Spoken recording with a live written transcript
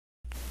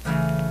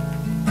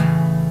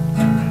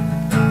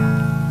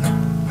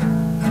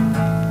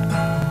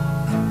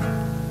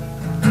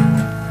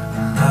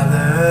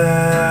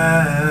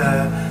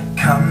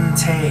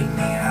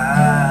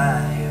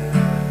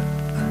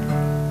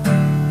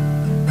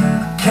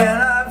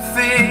Cannot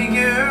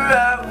figure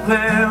out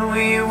where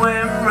we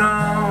went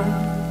wrong.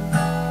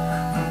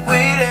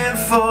 Waiting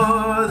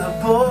for the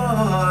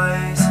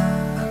boys,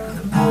 but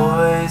the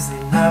boys,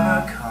 they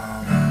never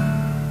come.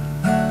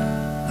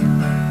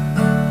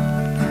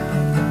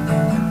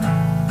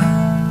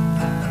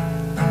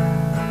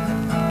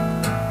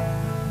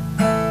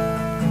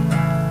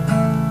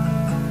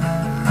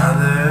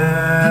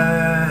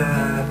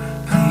 Mother,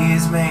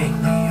 please make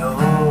me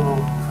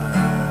over.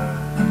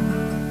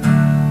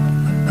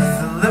 With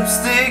the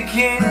lipstick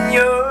in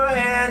your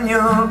hand,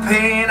 you'll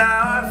paint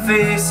our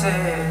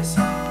faces.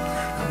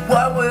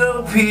 What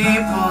will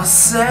people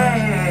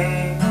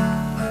say?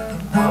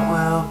 What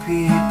will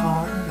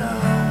people know?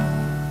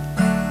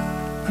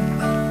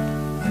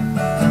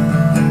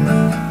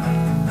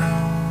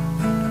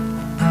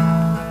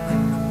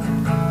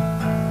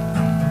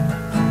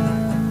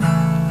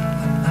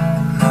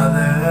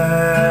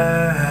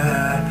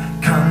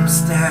 Mother, come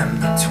stand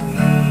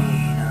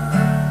between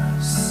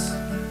us.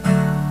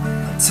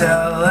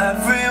 Tell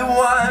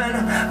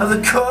everyone of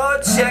the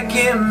code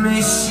checking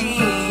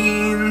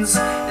machines.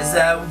 Is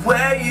that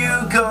where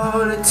you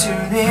go to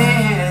tune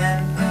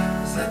in?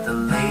 Is that the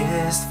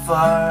latest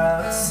far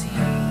out scene?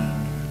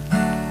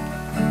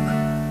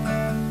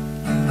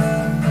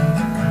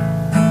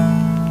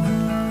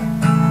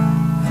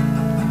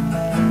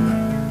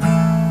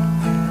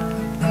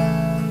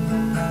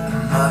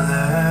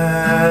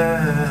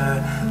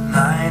 Mother,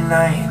 my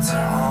nights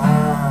are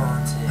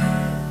haunted.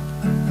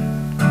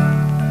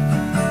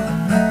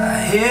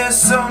 I hear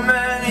so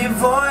many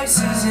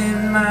voices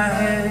in my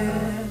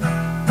head.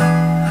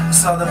 I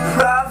saw the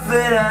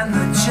prophet and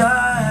the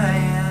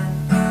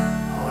giant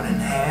holding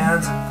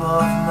hands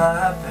above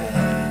my bed.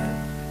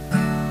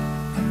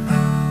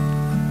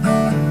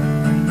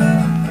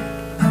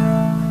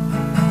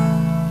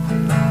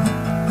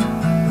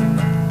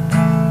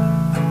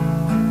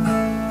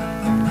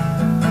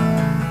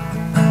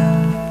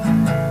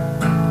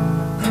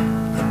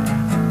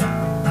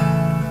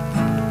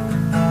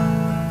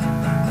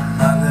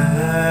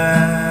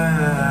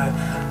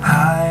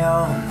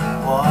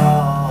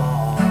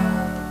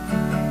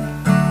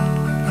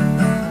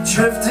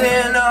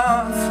 Drifting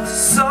off to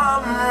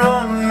some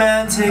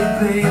romantic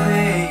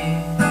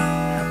baby.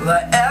 Will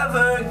I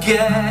ever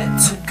get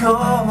to go?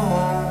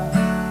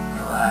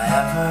 Will I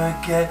ever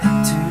get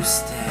to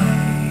stay?